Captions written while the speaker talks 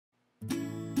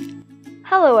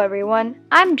Hello everyone,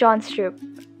 I'm John Stroop.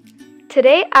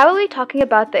 Today I will be talking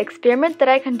about the experiment that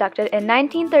I conducted in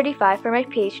 1935 for my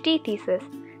PhD thesis.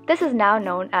 This is now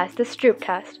known as the Stroop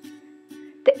test.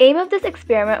 The aim of this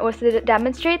experiment was to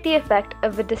demonstrate the effect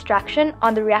of a distraction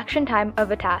on the reaction time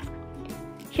of a task.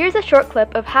 Here's a short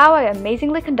clip of how I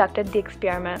amazingly conducted the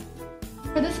experiment.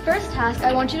 For this first task,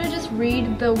 I want you to just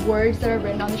read the words that are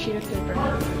written on the sheet of paper.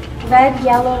 Red,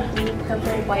 yellow, blue,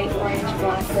 purple, white, orange,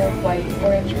 black, red, white,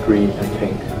 orange, green, and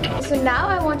pink. So now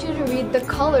I want you to read the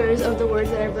colors of the words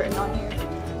that I've written on here.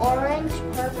 orange,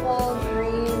 purple,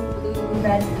 green, blue,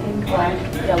 red, pink,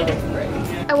 black, yellow, gray.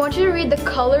 I want you to read the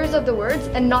colors of the words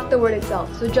and not the word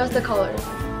itself, so just the colors.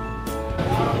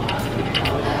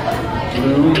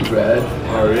 Blue, red,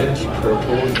 orange,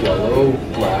 purple, yellow,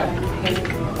 black,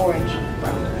 Pink, orange,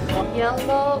 brown.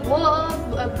 Yellow,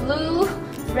 blue,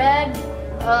 red,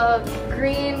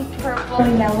 green, purple,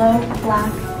 Yellow,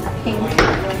 black, pink,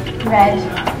 red,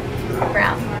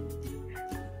 brown.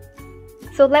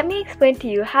 So let me explain to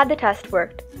you how the test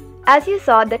worked. As you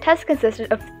saw, the test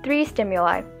consisted of 3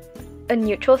 stimuli: a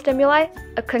neutral stimuli,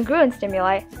 a congruent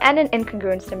stimuli, and an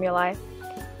incongruent stimuli.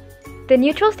 The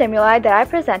neutral stimuli that I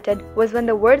presented was when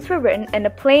the words were written in a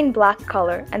plain black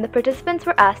color and the participants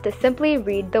were asked to simply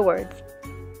read the words.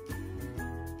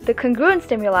 The congruent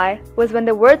stimuli was when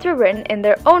the words were written in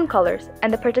their own colors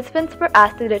and the participants were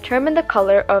asked to determine the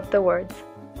color of the words.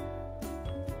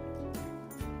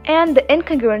 And the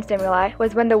incongruent stimuli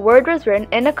was when the word was written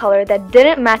in a color that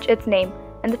didn't match its name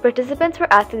and the participants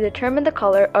were asked to determine the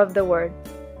color of the word.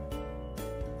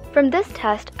 From this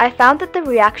test, I found that the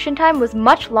reaction time was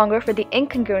much longer for the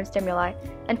incongruent stimuli,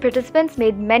 and participants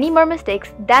made many more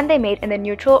mistakes than they made in the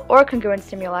neutral or congruent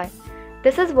stimuli.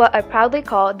 This is what I proudly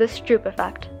call the Stroop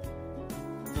effect.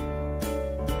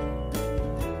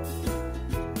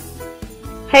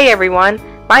 Hey everyone,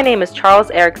 my name is Charles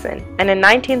Eriksen, and in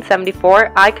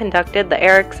 1974 I conducted the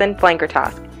Eriksen flanker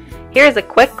task. Here is a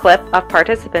quick clip of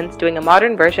participants doing a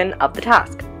modern version of the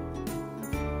task.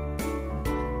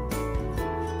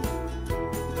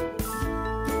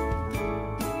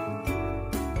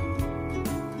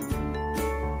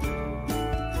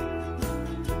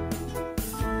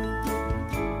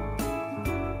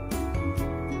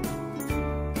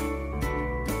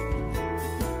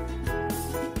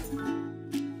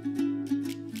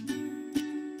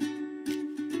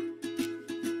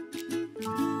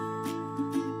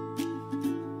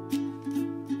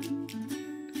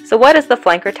 So what is the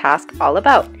flanker task all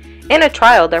about? In a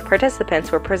trial, their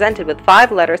participants were presented with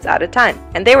 5 letters at a time,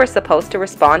 and they were supposed to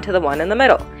respond to the one in the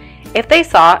middle. If they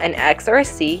saw an X or a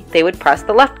C, they would press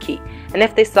the left key, and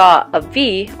if they saw a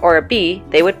V or a B,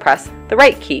 they would press the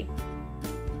right key.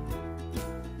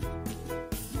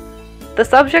 The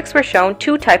subjects were shown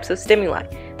 2 types of stimuli.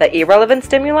 The irrelevant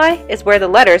stimuli is where the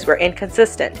letters were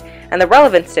inconsistent, and the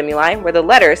relevant stimuli where the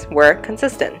letters were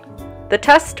consistent. The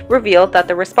test revealed that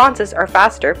the responses are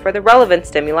faster for the relevant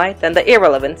stimuli than the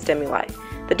irrelevant stimuli.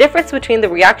 The difference between the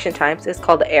reaction times is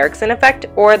called the Eriksen effect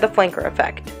or the flanker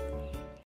effect.